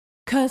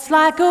'Cause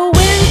like a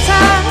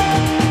winter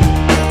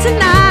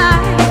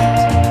tonight,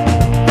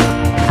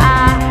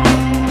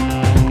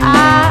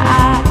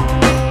 I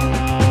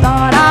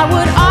thought I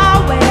would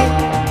always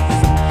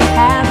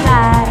have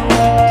light.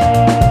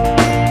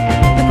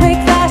 The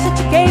quick flash that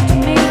you gave to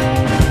me,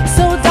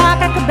 so dark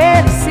I could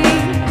barely see.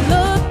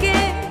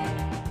 Looking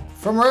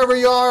from wherever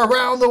you are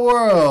around the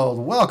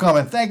world, welcome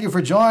and thank you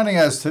for joining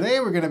us.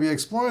 Today we're going to be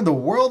exploring the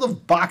world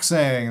of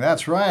boxing.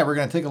 That's right, we're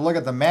going to take a look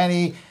at the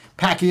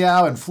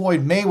Mayweather-Pacquiao and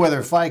Floyd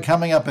Mayweather fight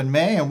coming up in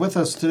May. And with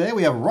us today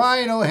we have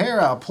Ryan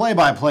O'Hara,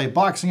 play-by-play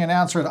boxing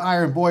announcer at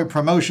Iron Boy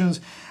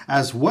Promotions,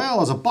 as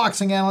well as a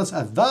boxing analyst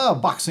at The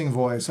Boxing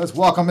Voice. Let's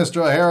welcome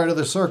Mr. O'Hara to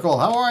the circle.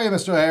 How are you,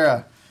 Mr.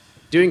 O'Hara?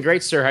 Doing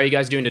great, sir. How are you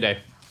guys doing today?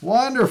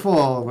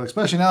 Wonderful,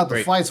 especially now that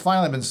the fight's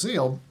finally been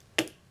sealed.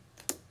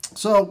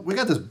 So we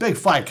got this big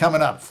fight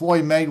coming up,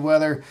 Floyd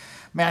Mayweather,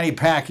 Manny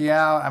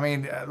Pacquiao. I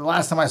mean, the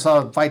last time I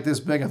saw a fight this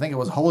big, I think it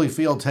was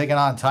Holyfield taking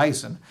on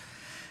Tyson.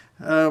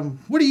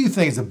 What do you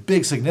think is the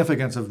big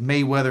significance of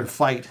Mayweather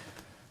fight?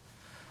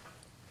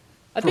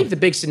 I think the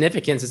big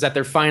significance is that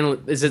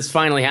it's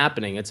finally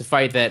happening. It's a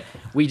fight that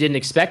we didn't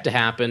expect to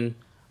happen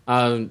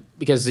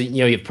because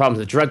you have problems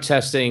with drug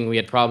testing, we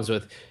had problems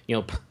with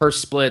purse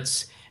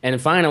splits,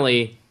 and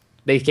finally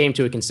they came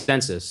to a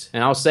consensus.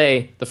 And I'll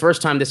say, the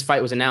first time this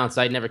fight was announced,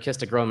 I'd never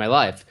kissed a girl in my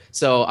life.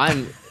 So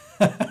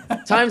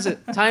times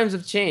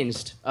have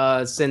changed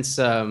since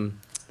the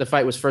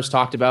fight was first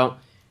talked about.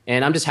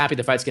 And I'm just happy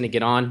the fight's going to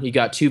get on. You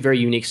got two very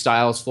unique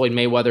styles. Floyd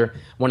Mayweather,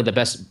 one of the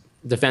best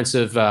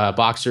defensive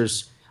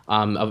boxers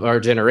of our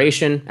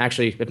generation.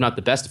 Actually, if not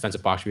the best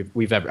defensive boxer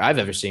I've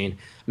ever seen.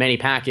 Manny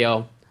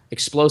Pacquiao,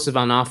 explosive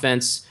on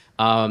offense.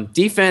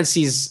 Defense,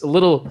 he's a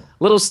little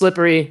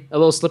slippery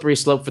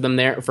slope for him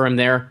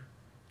there.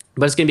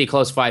 But it's going to be a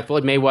close fight.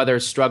 Floyd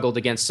Mayweather struggled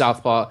against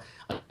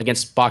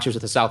boxers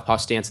with a southpaw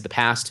stance in the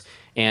past,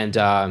 and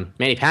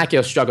Manny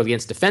Pacquiao struggled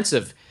against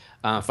defensive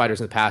fighters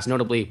in the past,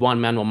 notably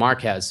Juan Manuel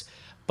Marquez.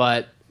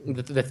 But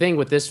the thing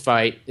with this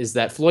fight is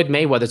that Floyd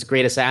Mayweather's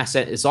greatest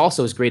asset is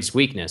also his greatest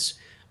weakness,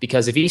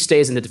 because if he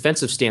stays in the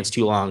defensive stance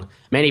too long,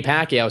 Manny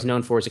Pacquiao is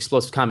known for his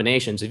explosive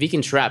combinations. If he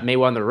can trap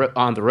Mayweather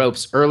on the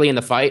ropes early in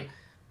the fight,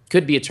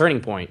 could be a turning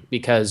point,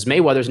 because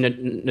Mayweather's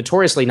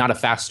notoriously not a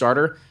fast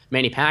starter.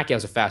 Manny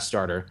Pacquiao's a fast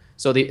starter.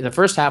 So the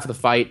first half of the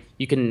fight,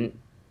 you can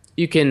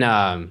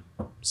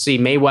see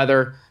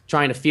Mayweather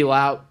trying to feel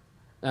out,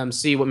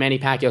 see what Manny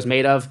Pacquiao's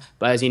made of.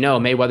 But as you know,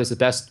 Mayweather's the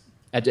best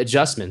at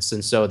adjustments.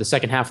 And so the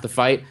second half of the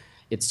fight,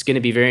 it's going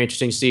to be very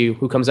interesting to see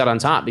who comes out on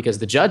top, because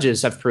the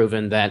judges have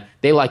proven that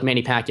they like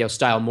Manny Pacquiao's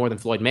style more than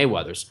Floyd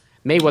Mayweather's.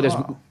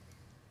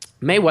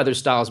 Mayweather's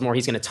style is more,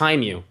 he's going to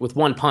time you with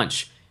one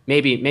punch.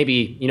 Maybe a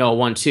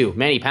 1-2.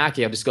 Manny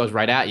Pacquiao just goes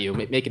right at you,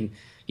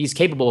 he's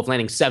capable of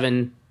landing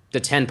 7 to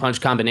 10 punch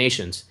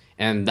combinations,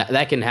 and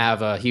that can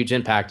have a huge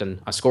impact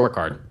on a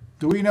scorecard.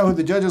 Do we know who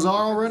the judges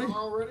are already?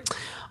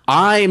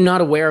 I'm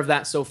not aware of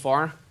that so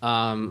far.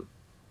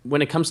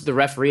 When it comes to the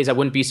referees, I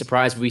wouldn't be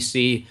surprised if we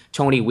see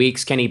Tony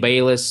Weeks, Kenny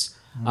Bayless,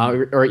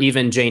 or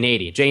even Jane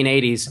 80. Jane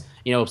 80's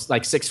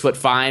like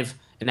 6'5",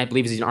 and I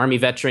believe he's an Army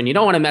veteran. You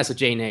don't want to mess with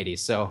Jane 80,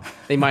 so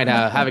they might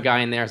have a guy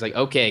in there. It's like,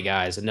 okay,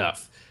 guys,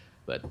 enough.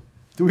 But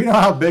do we know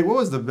how big? What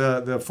was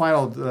the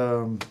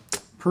final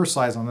purse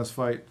size on this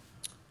fight?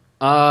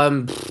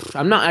 I'm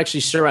not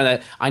actually sure on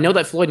that. I know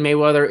that Floyd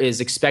Mayweather is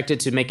expected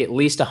to make at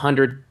least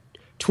 $120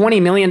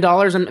 million,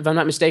 if I'm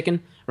not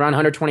mistaken, around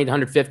 120 to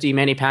 150.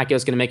 Manny Pacquiao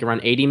is going to make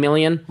around $80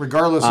 million,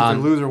 regardless if they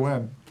lose or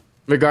win.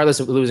 Regardless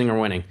of losing or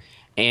winning,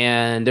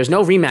 and there's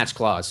no rematch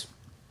clause.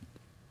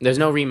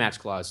 No rematch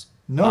clause.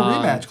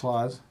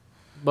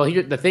 Well,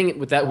 the thing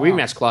with that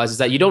rematch clause is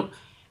that you don't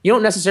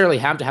necessarily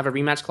have to have a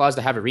rematch clause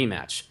to have a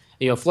rematch.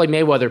 Floyd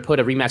Mayweather put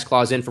a rematch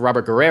clause in for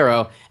Robert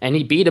Guerrero, and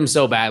he beat him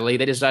so badly,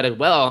 they decided,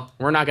 well,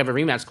 we're not going to have a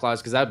rematch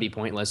clause because that would be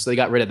pointless. So they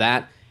got rid of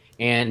that.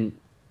 And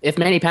if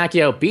Manny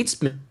Pacquiao beats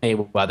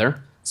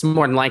Mayweather, it's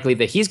more than likely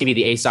that he's going to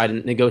be the A side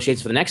and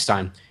negotiates for the next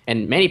time.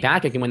 And Manny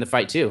Pacquiao can win the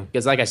fight too,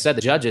 because like I said,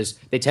 the judges,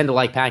 they tend to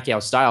like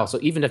Pacquiao's style. So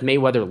even if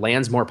Mayweather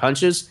lands more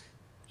punches,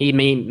 he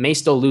may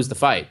still lose the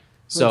fight.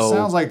 So it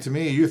sounds like to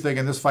me you're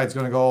thinking this fight's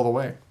going to go all the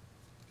way.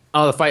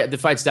 Oh, the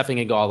fight's definitely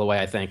going to go all the way,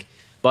 I think.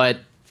 But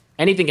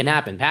anything can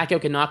happen. Pacquiao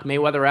can knock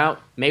Mayweather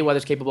out.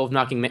 Mayweather's capable of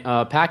knocking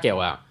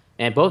Pacquiao out.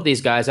 And both these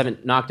guys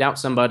haven't knocked out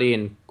somebody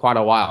in quite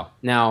a while.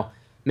 Now,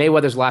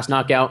 Mayweather's last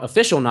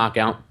official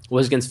knockout,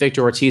 was against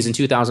Victor Ortiz in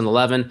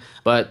 2011.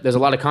 But there's a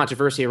lot of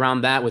controversy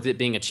around that, with it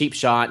being a cheap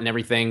shot and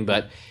everything.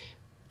 But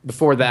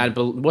before that, it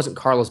wasn't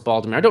Carlos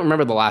Baldomir. I don't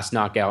remember the last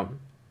knockout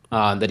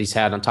that he's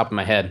had on top of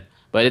my head.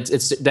 But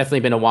it's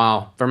definitely been a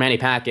while. For Manny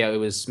Pacquiao, it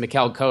was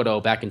Mikel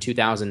Cotto back in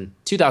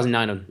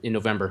 2009 in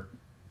November.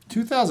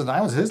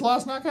 2009 was his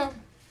last knockout?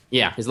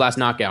 Yeah, his last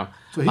knockout.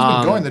 So he's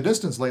been going the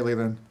distance lately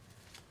then.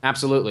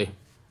 Absolutely.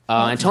 The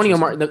Antonio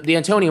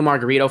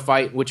Margarito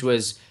fight, which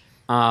was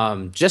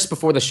just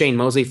before the Shane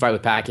Mosley fight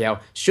with Pacquiao,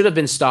 should have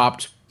been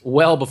stopped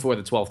well before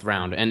the 12th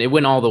round, and it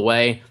went all the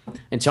way.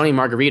 And Tony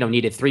Margarito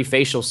needed 3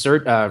 facial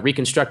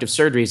reconstructive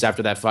surgeries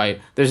after that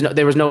fight.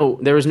 There was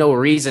no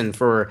reason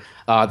for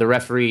the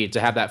referee to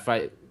have that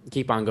fight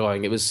keep on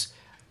going. It was,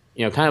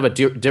 kind of a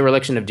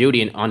dereliction of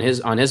duty on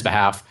his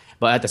behalf.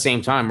 But at the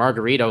same time,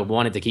 Margarito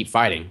wanted to keep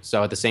fighting.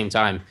 So at the same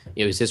time,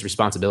 it was his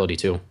responsibility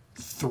too.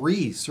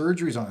 3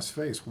 surgeries on his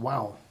face.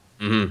 Wow.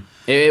 Mm-hmm.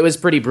 It was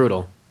pretty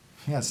brutal.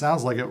 Yeah, it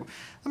sounds like it.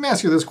 Let me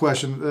ask you this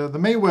question. The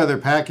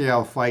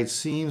Mayweather-Pacquiao fight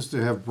seems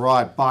to have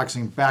brought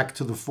boxing back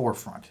to the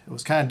forefront. It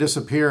was kind of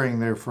disappearing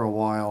there for a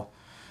while,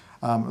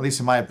 at least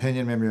in my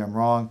opinion. Maybe I'm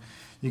wrong.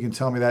 You can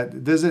tell me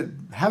that. Does it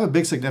have a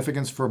big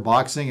significance for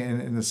boxing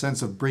in the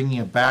sense of bringing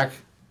it back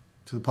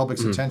to the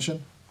public's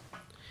attention?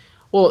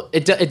 Well,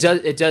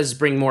 it does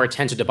bring more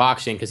attention to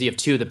boxing because you have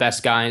two of the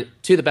best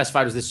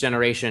fighters this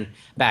generation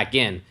back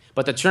in.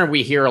 But the term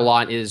we hear a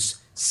lot is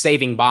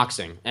saving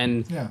boxing,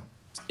 and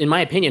in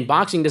my opinion,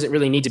 boxing doesn't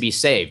really need to be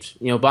saved.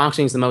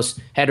 Boxing is the most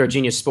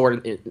heterogeneous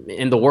sport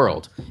in the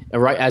world.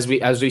 Right as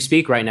we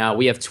speak right now,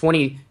 we have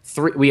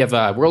 23. We have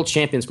world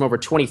champions from over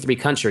 23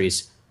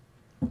 countries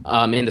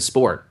in the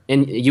sport,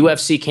 and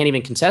UFC can't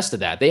even contest to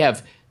that. They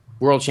have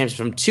world champions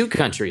from 2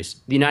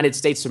 countries, the United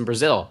States and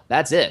Brazil.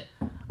 That's it.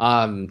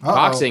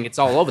 Boxing, it's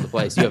all over the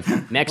place. You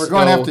have Mexico.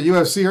 We're going after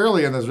UFC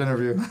early in this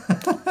interview.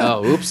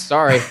 Oh, oops,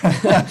 sorry.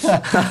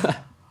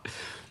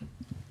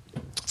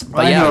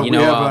 But we have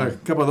a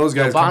couple of those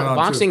guys coming on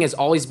boxing too. has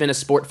always been a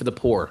sport for the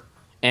poor.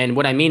 And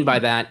what I mean by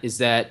that is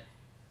that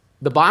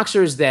the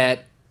boxers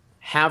that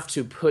have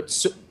to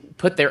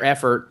put their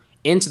effort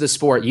into the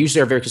sport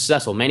usually are very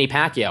successful. Manny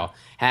Pacquiao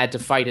had to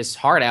fight his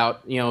heart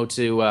out,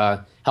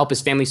 to help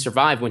his family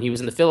survive when he was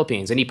in the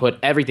Philippines, and he put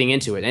everything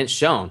into it, and it's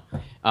shown.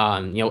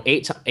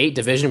 8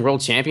 division world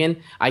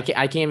champion. I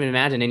can't even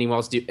imagine anyone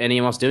else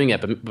doing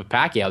it, but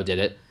Pacquiao did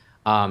it.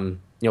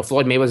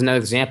 Floyd Mayweather was another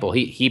example.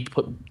 He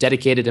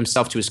dedicated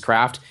himself to his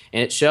craft,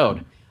 and it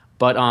showed.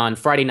 But on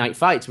Friday Night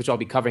Fights, which I'll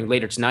be covering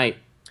later tonight,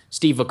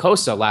 Steve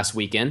Vicosa last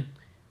weekend,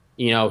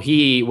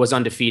 he was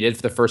undefeated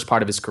for the first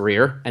part of his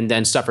career, and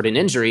then suffered an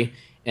injury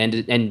and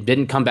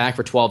didn't come back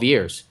for 12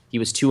 years. He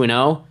was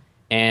 2-0.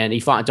 And he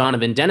fought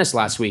Donovan Dennis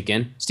last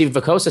weekend. Steve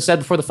Vicosa said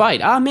before the fight,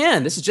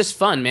 man, this is just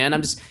fun, man.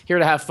 I'm just here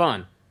to have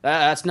fun.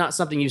 That's not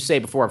something you say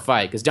before a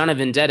fight, because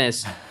Donovan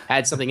Dennis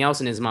had something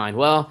else in his mind.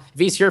 Well, if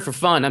he's here for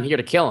fun, I'm here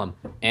to kill him.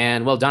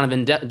 And,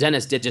 Donovan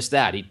Dennis did just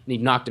that. He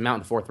knocked him out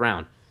in the 4th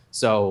round.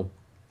 So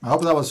I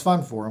hope that was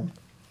fun for him.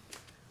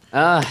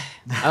 I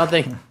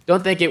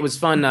don't think it was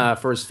fun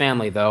for his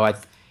family, though.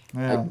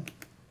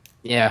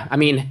 I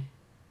mean,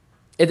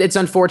 it's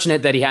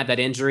unfortunate that he had that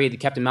injury that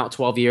kept him out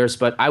 12 years,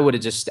 but I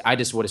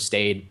just would have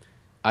stayed.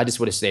 I just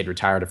would have stayed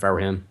retired if I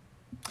were him.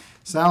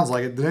 Sounds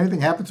like it. Did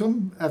anything happen to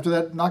him after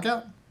that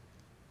knockout?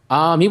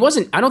 He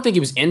wasn't. I don't think he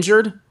was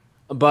injured,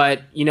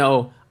 but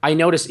I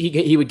noticed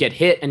he would get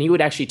hit and he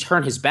would actually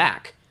turn his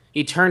back.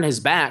 He turned his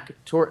back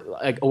toward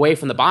away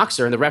from the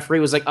boxer, and the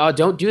referee was like, "Oh,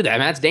 don't do that,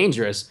 man. That's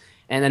dangerous."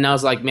 And then I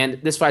was like, "Man,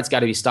 this fight's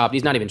got to be stopped.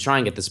 He's not even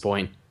trying at this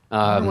point."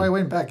 Why he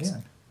went back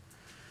in?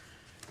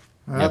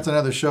 That's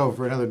another show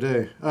for another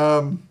day.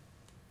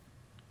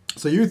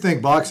 So you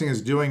think boxing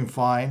is doing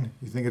fine?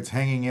 You think it's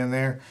hanging in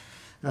there?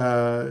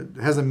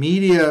 Has the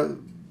media?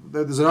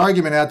 There's an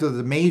argument out there that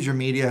the major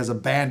media has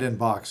abandoned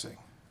boxing.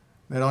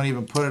 They don't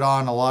even put it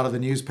on a lot of the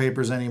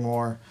newspapers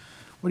anymore.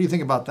 What do you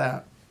think about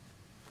that?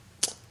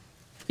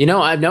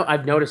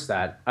 I've noticed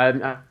that.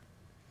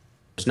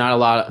 There's not a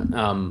lot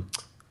of,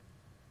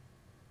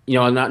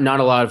 not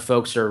a lot of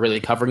folks are really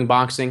covering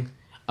boxing.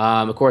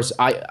 Of course,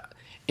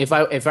 if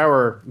I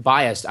were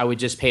biased, I would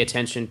just pay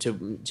attention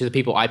to the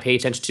people I pay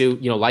attention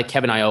to. Like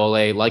Kevin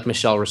Iole, like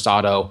Michelle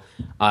Rosado,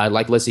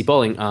 like Lizzie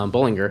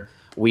Bollinger.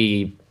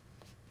 We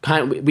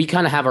kind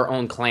of have our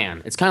own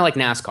clan. It's kind of like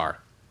NASCAR.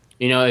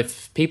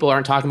 If people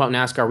aren't talking about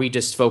NASCAR, we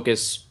just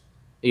focus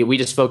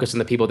on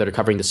the people that are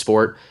covering the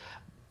sport.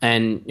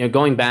 And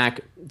going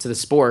back to the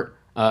sport,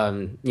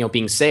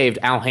 being saved,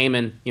 Al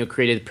Heyman,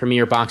 created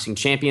Premier Boxing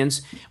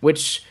Champions,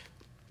 which,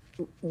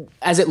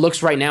 as it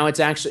looks right now, it's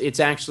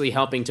actually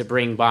helping to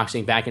bring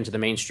boxing back into the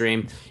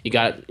mainstream. You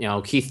got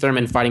Keith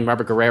Thurman fighting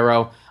Robert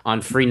Guerrero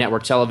on free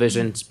network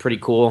television. It's pretty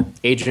cool.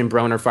 Adrian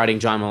Broner fighting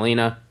John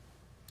Molina.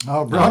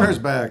 Oh, Broner's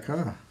back,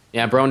 huh?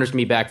 Yeah, Broner's gonna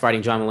be back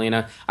fighting John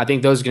Molina. I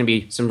think those are gonna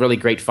be some really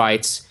great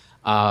fights.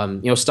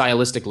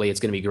 Stylistically, it's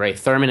gonna be great.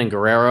 Thurman and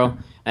Guerrero,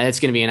 and it's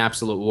gonna be an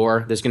absolute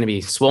war. There's gonna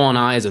be swollen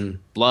eyes and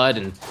blood,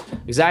 and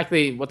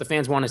exactly what the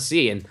fans want to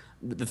see. And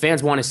the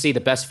fans want to see the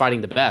best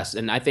fighting the best.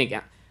 And I think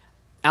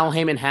Al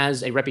Heyman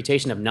has a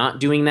reputation of not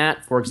doing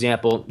that. For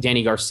example,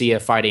 Danny Garcia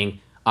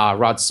fighting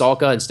Rod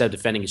Salka instead of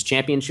defending his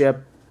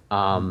championship.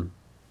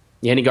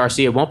 Danny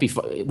Garcia will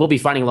be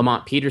fighting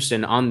Lamont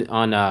Peterson on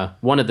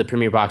one of the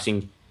Premier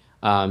Boxing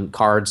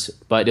cards,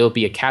 but it'll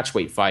be a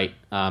catchweight fight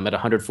at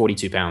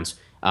 142 pounds,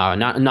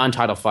 not a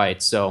non-title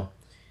fight. So,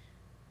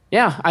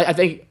 yeah, I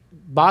think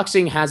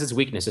boxing has its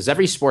weaknesses.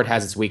 Every sport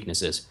has its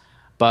weaknesses,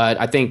 but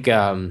I think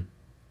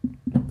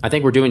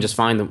we're doing just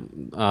fine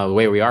the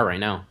way we are right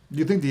now. Do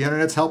you think the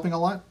internet's helping a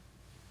lot?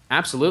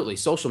 Absolutely.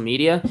 Social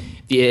media,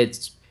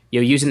 it's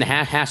using the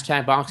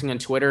hashtag boxing on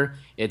Twitter.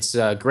 It's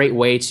a great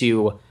way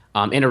to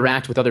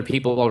interact with other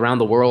people around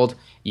the world.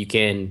 You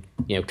can,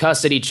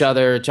 cuss at each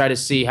other, try to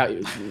see how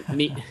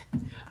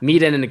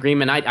meet in an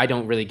agreement. I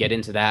don't really get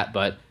into that,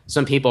 but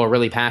some people are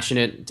really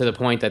passionate to the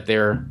point that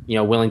they're,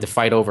 willing to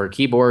fight over a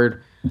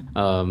keyboard.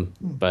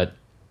 But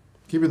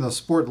keeping the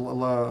sport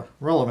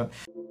relevant.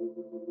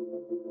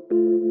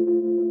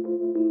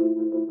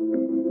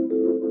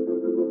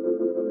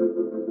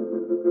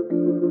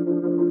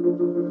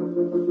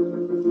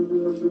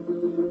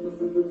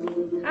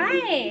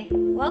 Hi,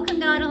 welcome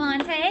to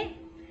Adelante.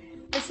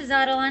 This is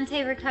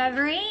Adelante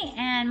Recovery,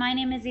 and my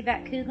name is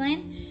Yvette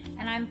Kuglin,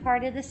 and I'm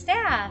part of the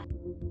staff.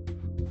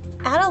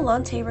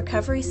 Adelante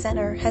Recovery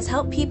Center has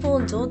helped people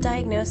in dual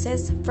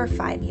diagnosis for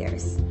 5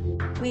 years.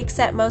 We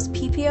accept most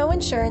PPO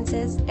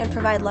insurances and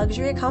provide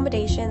luxury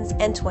accommodations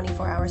and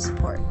 24-hour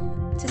support.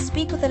 To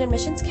speak with an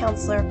admissions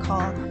counselor,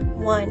 call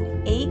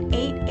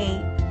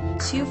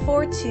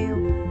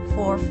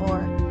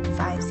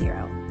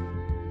 1-888-242-4450.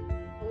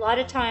 A lot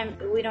of time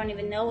we don't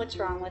even know what's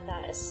wrong with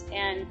us,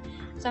 and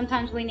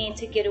sometimes we need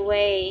to get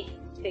away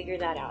to figure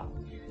that out.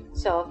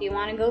 So if you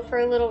want to go for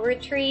a little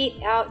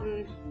retreat out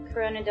in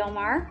Corona Del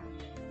Mar,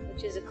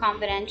 which is a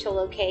confidential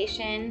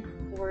location,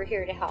 we're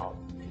here to help.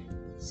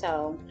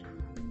 So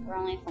we're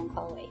only a phone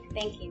call away.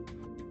 Thank you.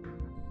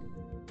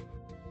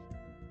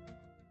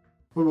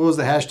 What was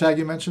the hashtag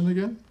you mentioned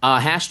again?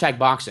 Hashtag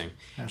boxing.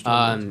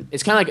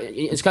 It's kind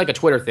of like a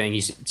Twitter thing.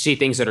 You see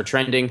things that are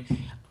trending,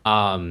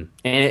 and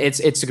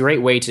it's a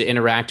great way to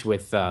interact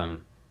with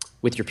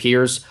your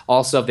peers.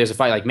 Also, if there's a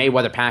fight like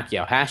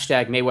Mayweather-Pacquiao,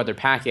 hashtag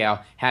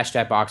Mayweather-Pacquiao,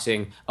 hashtag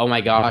boxing. Oh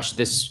my gosh,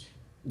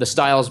 the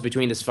styles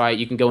between this fight.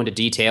 You can go into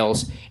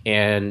details,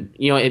 and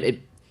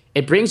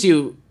it brings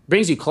you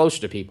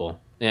closer to people.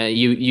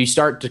 You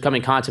start to come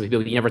in contact with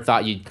people you never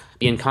thought you'd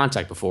be in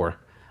contact before.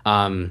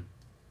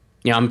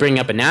 I'm bringing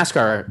up a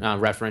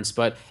NASCAR reference,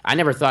 but I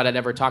never thought I'd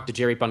ever talk to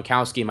Jerry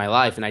Bunkowski in my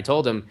life. And I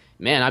told him,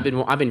 "Man, I've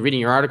been reading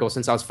your article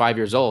since I was 5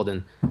 years old."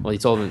 And well, he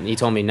told me,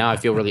 "Now I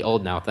feel really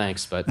old now,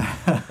 thanks." But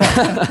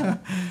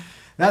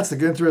that's the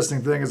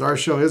interesting thing is our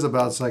show is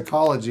about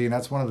psychology, and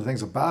that's one of the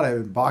things about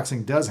it.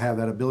 Boxing does have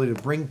that ability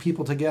to bring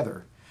people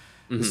together.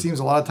 Mm-hmm. It seems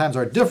a lot of times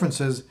our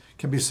differences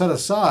can be set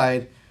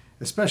aside,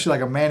 especially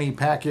like a Manny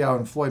Pacquiao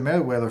and Floyd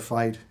Mayweather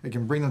fight. It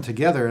can bring them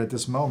together at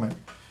this moment.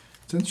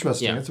 It's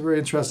interesting. Yeah. It's a very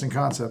interesting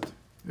concept.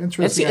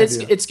 Interesting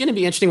idea. It's going to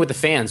be interesting with the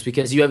fans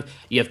because you have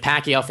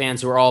Pacquiao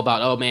fans who are all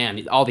about, oh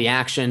man, all the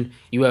action.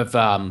 You have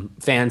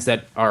fans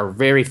that are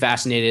very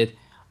fascinated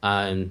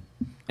and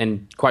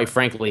quite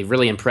frankly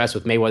really impressed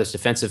with Mayweather's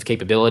defensive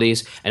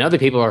capabilities. And other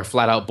people are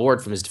flat out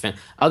bored from his defense.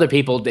 Other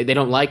people they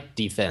don't like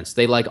defense.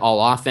 They like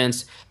all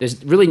offense.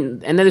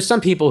 And then there's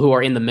some people who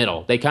are in the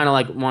middle. They kind of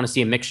like want to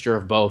see a mixture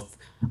of both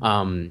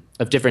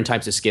of different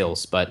types of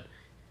skills, but.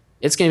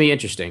 It's going to be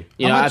interesting.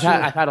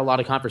 I've had a lot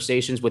of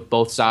conversations with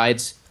both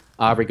sides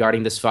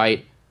regarding this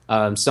fight.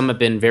 Some have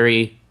been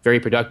very, very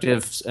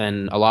productive,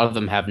 and a lot of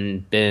them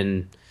haven't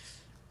been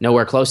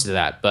nowhere close to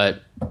that.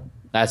 But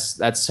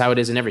that's how it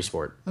is in every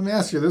sport. Let me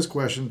ask you this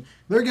question.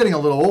 They're getting a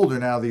little older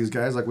now, these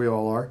guys, like we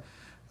all are.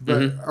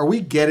 But are we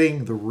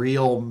getting the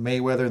real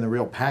Mayweather and the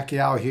real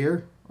Pacquiao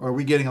here? Or are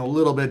we getting a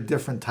little bit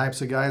different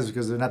types of guys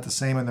because they're not the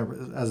same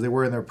as they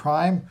were in their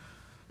prime?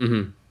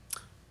 Mm-hmm.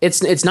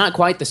 It's not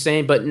quite the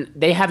same, but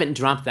they haven't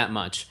dropped that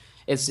much.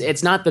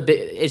 It's not the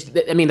big.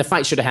 The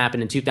fight should have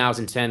happened in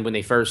 2010 when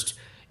they first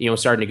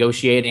started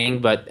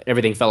negotiating, but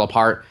everything fell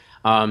apart.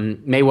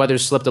 Mayweather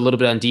slipped a little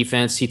bit on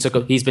defense.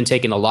 He's been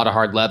taking a lot of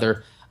hard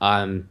leather.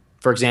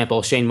 For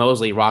example, Shane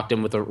Mosley rocked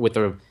him with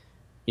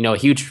a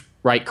huge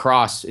right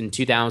cross in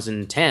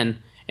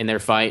 2010 in their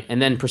fight,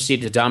 and then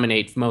proceeded to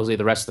dominate Mosley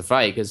the rest of the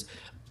fight because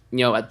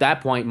at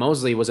that point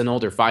Mosley was an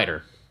older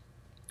fighter.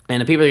 And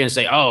the people are going to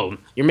say, "Oh,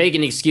 you're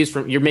making an excuse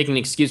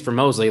for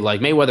Mosley.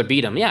 Like Mayweather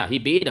beat him. Yeah, he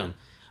beat him,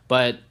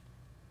 but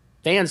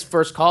fans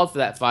first called for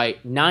that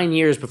fight 9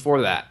 years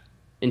before that,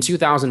 in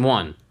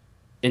 2001.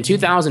 In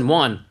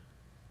 2001,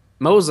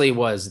 Mosley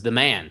was the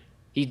man.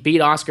 He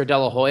beat Oscar De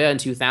La Hoya in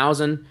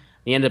 2000.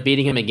 He ended up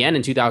beating him again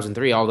in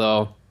 2003.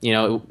 Although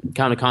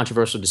kind of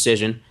controversial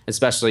decision,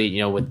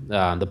 especially with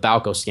the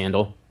Balco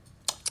scandal.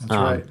 That's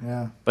right,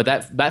 yeah. But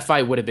that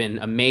fight would have been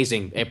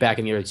amazing back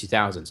in the early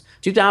 2000s.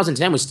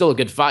 2010 was still a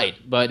good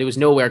fight, but it was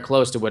nowhere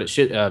close to what it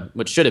should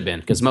have been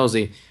because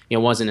Mosley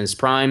wasn't in his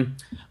prime.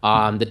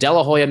 The De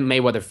La Hoya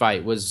Mayweather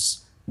fight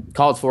was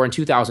called for in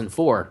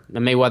 2004,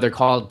 and Mayweather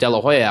called De La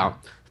Hoya out.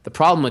 The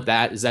problem with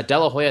that is that De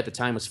La Hoya at the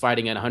time was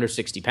fighting at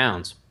 160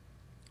 pounds.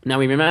 Now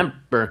we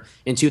remember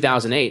in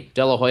 2008,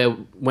 De La Hoya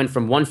went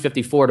from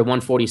 154 to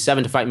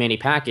 147 to fight Manny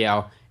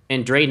Pacquiao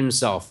and drained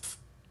himself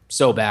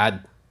so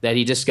bad that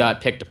he just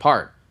got picked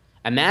apart.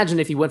 Imagine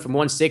if he went from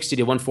 160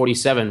 to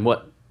 147,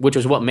 which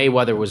was what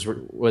Mayweather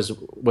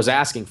was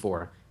asking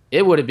for.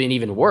 It would have been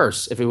even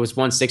worse if it was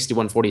 160 to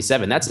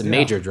 147. That's a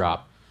major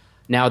drop.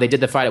 Now they did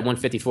the fight at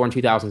 154 in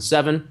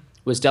 2007.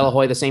 Was De La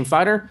Hoya the same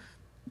fighter?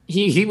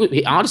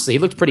 He honestly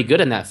looked pretty good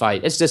in that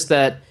fight. It's just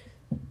that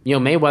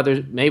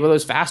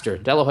Mayweather's faster.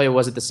 De La Hoya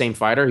wasn't the same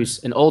fighter.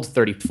 He's an old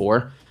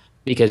 34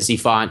 because he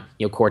fought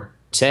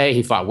Tay,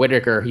 he fought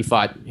Whitaker, he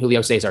fought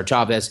Julio Cesar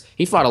Chavez.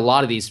 He fought a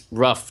lot of these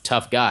rough,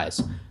 tough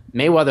guys.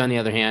 Mayweather, on the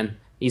other hand,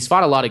 he's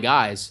fought a lot of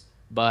guys,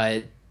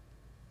 but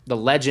the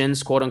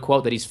legends, quote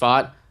unquote, that he's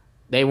fought,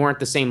 they weren't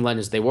the same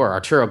legends they were.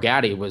 Arturo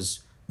Gatti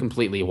was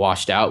completely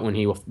washed out when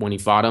he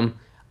fought him.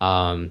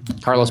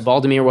 Carlos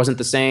Baldomir wasn't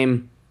the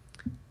same.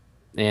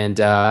 And,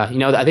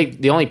 I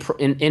think the only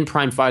in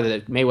prime fighter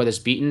that Mayweather's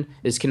beaten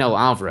is Canelo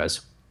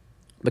Alvarez.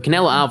 But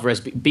Canelo Alvarez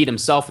beat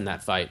himself in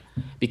that fight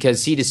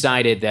because he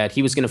decided that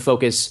he was going to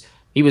focus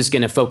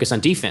on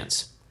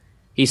defense.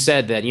 He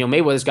said that,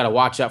 Mayweather's got to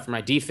watch out for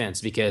my defense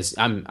because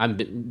I'm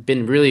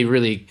been really,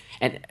 really,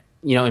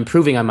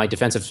 improving on my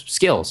defensive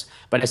skills.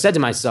 But I said to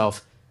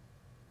myself,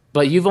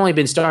 but you've only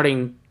been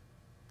starting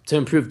to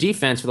improve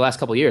defense for the last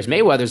couple of years.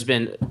 Mayweather's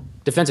been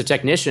defensive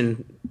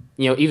technician,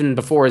 even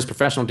before his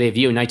professional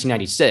debut in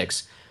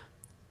 1996.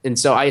 And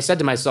so I said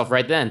to myself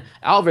right then,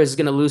 Alvarez is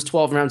going to lose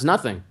 12 rounds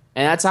nothing.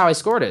 And that's how I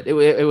scored it.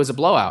 It was a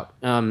blowout.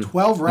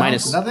 12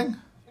 rounds nothing?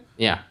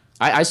 Yeah.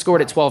 I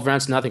scored it 12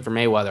 rounds to nothing for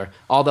Mayweather,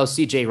 although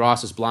C.J.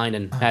 Ross was blind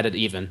and had it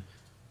even.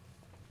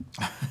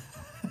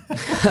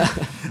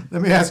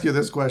 Let me ask you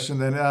this question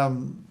then.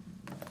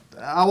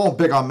 I won't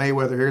pick on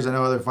Mayweather here, because I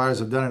know other fighters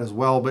have done it as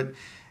well, but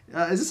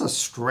is this a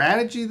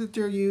strategy that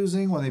they're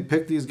using when they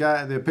pick these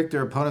guys, they pick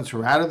their opponents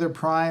who are out of their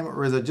prime,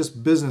 or is it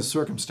just business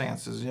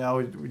circumstances?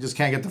 We just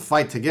can't get the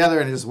fight together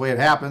and it's just the way it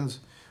happens.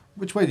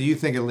 Which way do you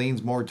think it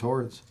leans more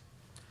towards?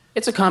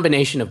 It's a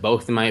combination of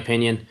both, in my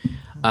opinion.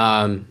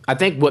 I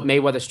think what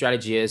Mayweather's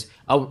strategy is,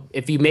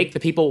 if you make the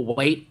people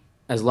wait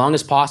as long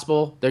as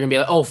possible, they're going to be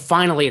like, oh,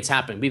 finally it's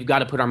happened. We've got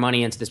to put our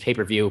money into this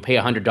pay-per-view, pay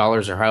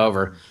 $100 or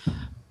however.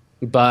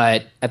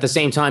 But at the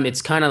same time,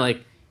 it's kind of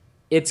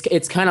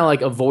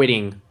like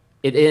avoiding.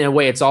 In a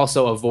way, it's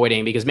also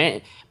avoiding because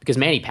Manny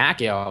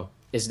Pacquiao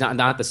is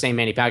not the same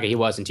Manny Pacquiao he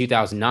was in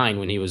 2009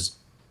 when he was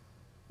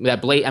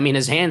that blade. I mean,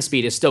 his hand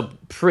speed is still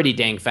pretty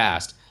dang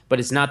fast, but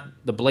it's not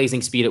the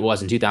blazing speed it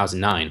was in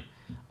 2009.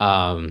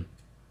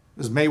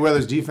 Is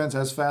Mayweather's defense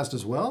as fast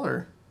as well,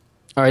 or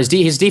his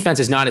defense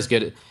is not as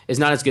good as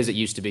it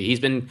used to be. He's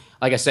been,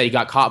 like I said, he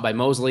got caught by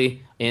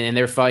Mosley in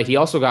their fight. He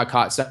also got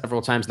caught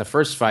several times in the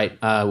first fight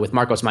with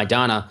Marcos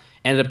Maidana.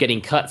 Ended up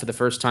getting cut for the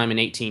first time in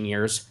 18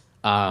 years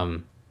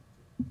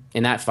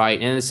in that fight.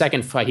 And in the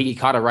second fight, he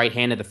caught a right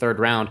hand in the third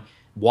round,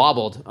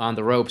 wobbled on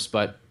the ropes,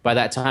 but by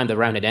that time the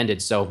round had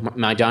ended, so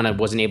Maidana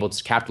wasn't able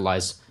to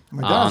capitalize on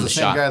the shot. Maidana's the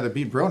same guy that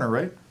beat Broner,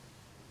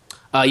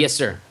 right? Yes,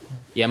 sir.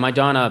 Yeah,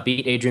 Maidana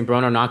beat Adrian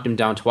Broner, knocked him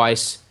down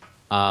twice.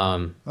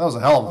 That was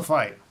a hell of a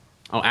fight.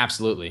 Oh,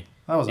 absolutely.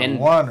 That was a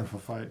wonderful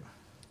fight.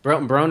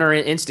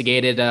 Broner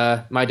instigated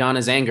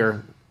Maidana's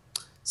anger,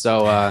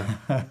 so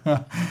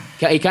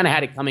he kind of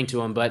had it coming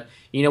to him. But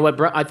you know what?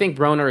 I think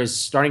Broner is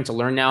starting to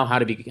learn now how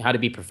to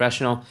be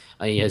professional.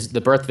 He has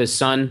the birth of his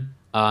son.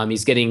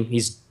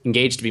 He's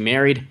engaged to be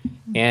married,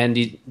 and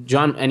he's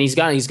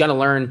got to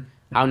learn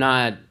how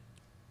not,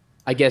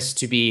 I guess,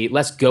 to be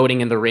less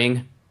goading in the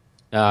ring.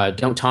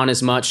 Don't taunt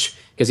as much,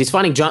 because he's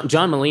fighting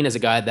John Molina is a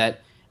guy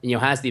that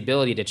has the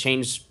ability to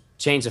change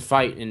a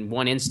fight in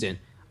one instant.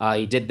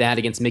 He did that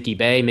against Mickey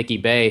Bay. Mickey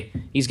Bay,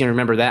 he's going to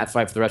remember that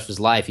fight for the rest of his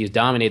life. He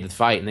dominated the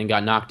fight and then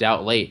got knocked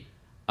out late.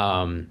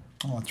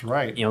 That's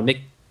right.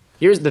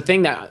 Here's the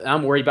thing that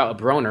I'm worried about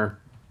with Broner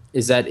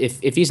is that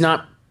if he's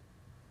not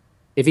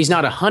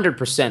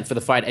 100% for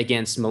the fight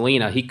against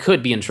Molina, he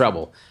could be in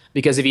trouble.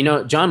 Because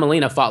John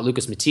Molina fought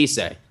Lucas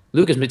Matisse.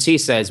 Lucas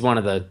Matisse is one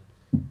of the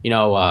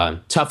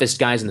toughest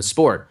guys in the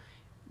sport.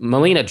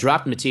 Molina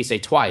dropped Matisse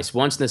twice,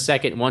 once in the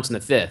second, once in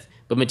the fifth.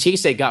 But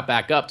Matisse got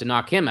back up to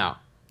knock him out,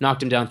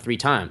 knocked him down 3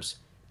 times.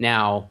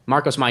 Now,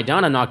 Marcos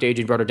Maidana knocked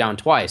Adrian Broner down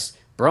twice.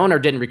 Broner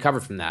didn't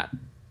recover from that.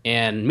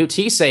 And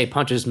Matisse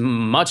punches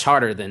much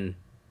harder than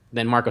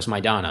Marcos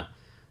Maidana.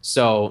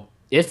 So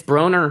if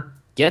Broner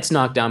gets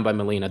knocked down by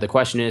Molina, the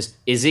question is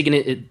he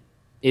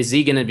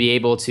gonna be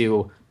able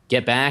to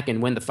get back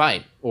and win the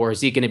fight? Or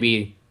is he going to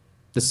be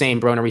the same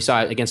Broner we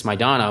saw against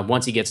Maidana?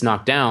 Once he gets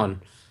knocked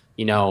down,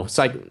 it's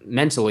like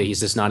mentally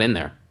he's just not in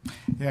there.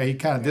 Yeah, he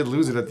kind of did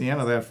lose it at the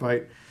end of that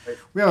fight.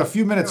 We have a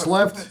few minutes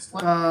left.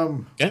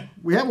 Okay.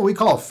 We have what we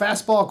call a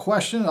fastball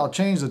question. I'll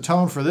change the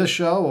tone for this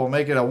show. We'll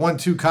make it a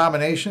 1-2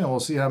 combination, and we'll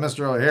see how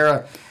Mr.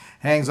 O'Hara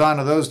hangs on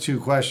to those 2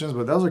 questions.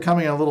 But those are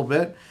coming in a little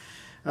bit.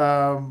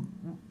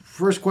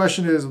 First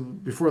question is,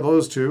 before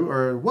those 2,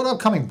 are what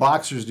upcoming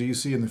boxers do you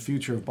see in the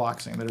future of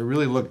boxing that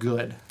really look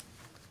good?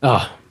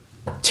 Oh,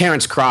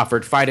 Terrence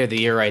Crawford, fighter of the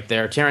year right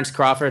there. Terrence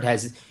Crawford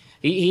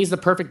he's the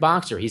perfect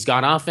boxer. He's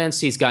got offense,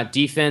 he's got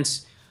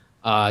defense,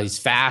 he's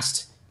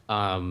fast.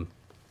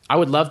 I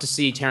would love to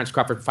see Terrence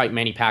Crawford fight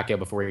Manny Pacquiao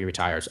before he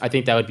retires. I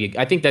think that'd be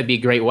a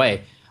great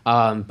way.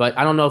 But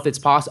I don't know if it's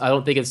possible. I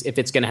don't think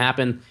it's going to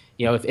happen.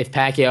 If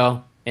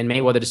Pacquiao and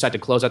Mayweather decide to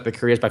close out their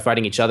careers by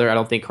fighting each other, I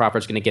don't think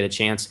Crawford's going to get a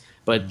chance.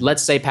 But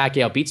let's say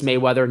Pacquiao beats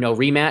Mayweather, no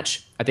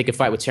rematch. I think a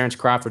fight with Terrence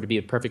Crawford would be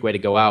a perfect way to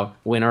go out,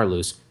 win or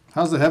lose.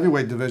 How's the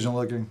heavyweight division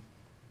looking?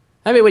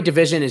 Heavyweight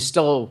division is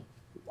still,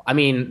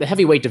 the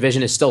heavyweight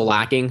division is still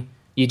lacking.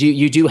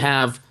 You do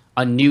have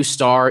a new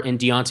star in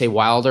Deontay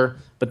Wilder,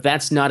 but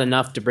that's not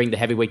enough to bring the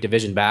heavyweight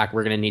division back.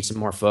 We're going to need some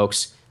more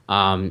folks.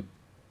 Some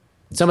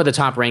of the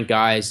top-ranked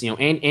guys,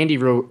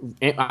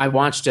 I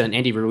watched an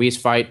Andy Ruiz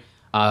fight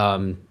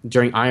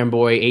during Iron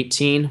Boy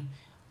 18.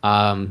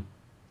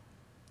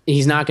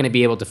 He's not going to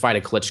be able to fight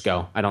a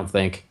Klitschko, I don't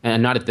think,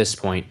 and not at this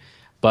point.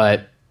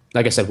 But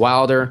like I said,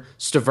 Wilder,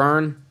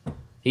 Stavern,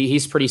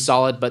 he's pretty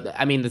solid. But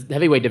I mean, the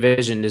heavyweight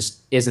division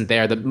isn't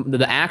there.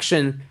 The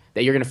action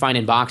that you're going to find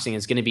in boxing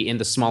is going to be in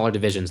the smaller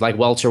divisions, like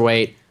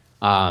welterweight,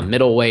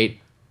 middleweight,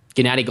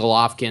 Gennady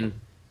Golovkin.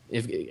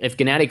 If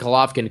Gennady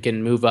Golovkin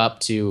can move up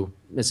to,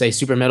 let's say,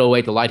 super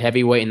middleweight, the light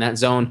heavyweight in that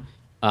zone,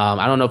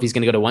 I don't know if he's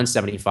going to go to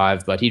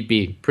 175, but he'd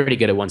be pretty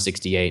good at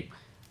 168.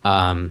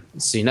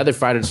 Let's see, another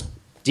fighter,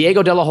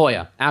 Diego De La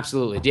Hoya,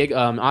 absolutely.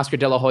 Oscar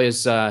De La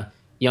Hoya's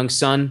young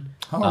son.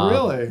 Oh,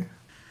 really?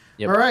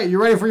 Yep. All right,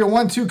 you ready for your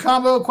 1-2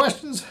 combo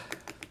questions?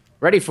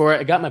 Ready for it.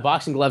 I got my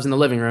boxing gloves in the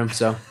living room,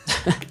 so.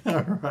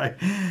 All right.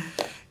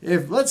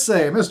 If, let's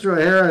say, Mr.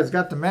 O'Hara has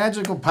got the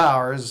magical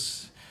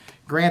powers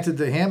granted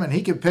to him, and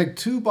he could pick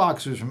 2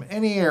 boxers from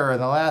any era in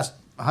the last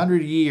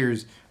 100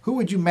 years, who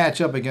would you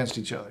match up against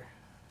each other?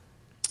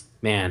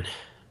 Man.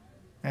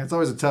 And it's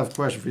always a tough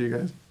question for you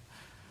guys.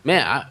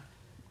 Man,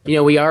 we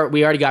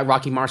already got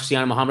Rocky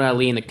Marciano, Muhammad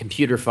Ali in the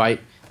computer fight.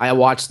 I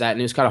watched that,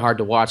 and it was kind of hard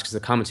to watch because the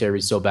commentary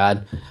was so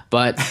bad.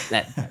 But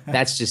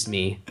that's just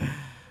me.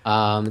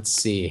 Let's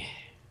see.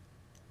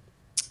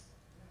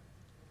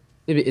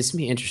 It's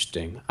me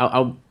interesting.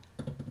 I'm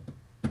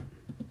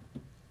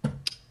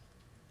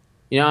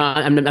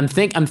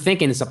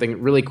thinking of something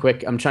really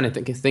quick. I'm trying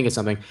to think of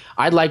something.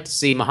 I'd like to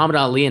see Muhammad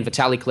Ali and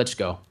Vitaly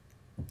Klitschko.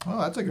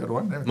 Oh, that's a good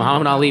one.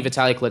 Muhammad Ali,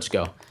 Vitaly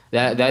Klitschko.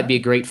 That'd be a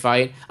great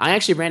fight. I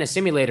actually ran a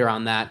simulator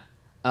on that.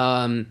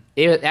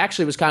 It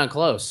actually was kind of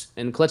close,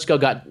 and Klitschko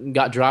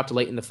got dropped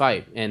late in the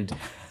fight. And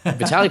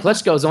Vitaly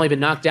Klitschko has only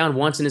been knocked down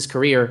once in his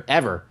career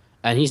ever,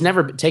 and he's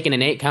never taken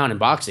an 8 count in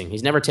boxing.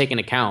 He's never taken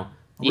a count.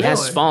 He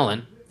has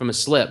fallen from a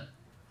slip,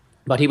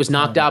 but he was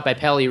knocked out by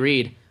Pelly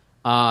Reed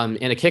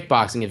in a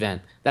kickboxing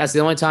event. That's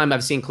the only time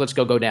I've seen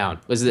Klitschko go down,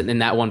 was in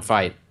that one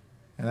fight.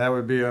 And that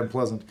would be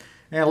unpleasant.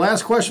 And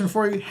last question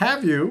for you.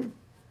 Have you,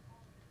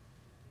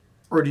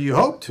 or do you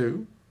hope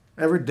to,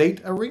 ever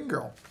date a ring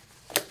girl?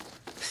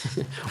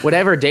 Would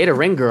ever date a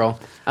ring girl?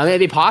 I mean,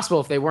 it'd be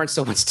possible if they weren't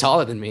so much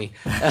taller than me.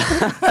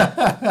 It's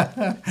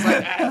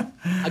like,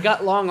 I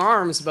got long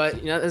arms, but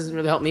that doesn't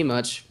really help me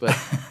much. But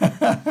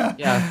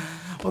yeah.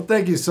 Well,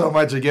 thank you so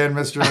much again,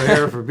 Mr.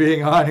 O'Hara, for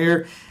being on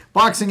here.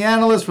 Boxing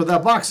analyst with a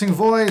boxing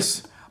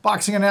voice,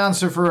 boxing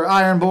announcer for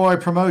Iron Boy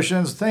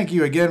Promotions. Thank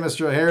you again,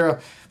 Mr. O'Hara,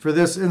 for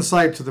this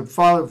insight to the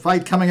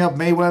fight coming up,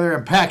 Mayweather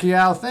and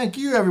Pacquiao. Thank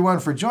you, everyone,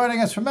 for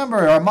joining us.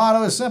 Remember, our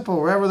motto is simple.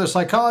 Wherever there's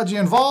psychology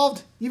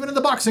involved, even in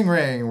the boxing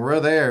ring, we're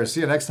there. See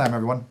you next time,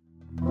 everyone.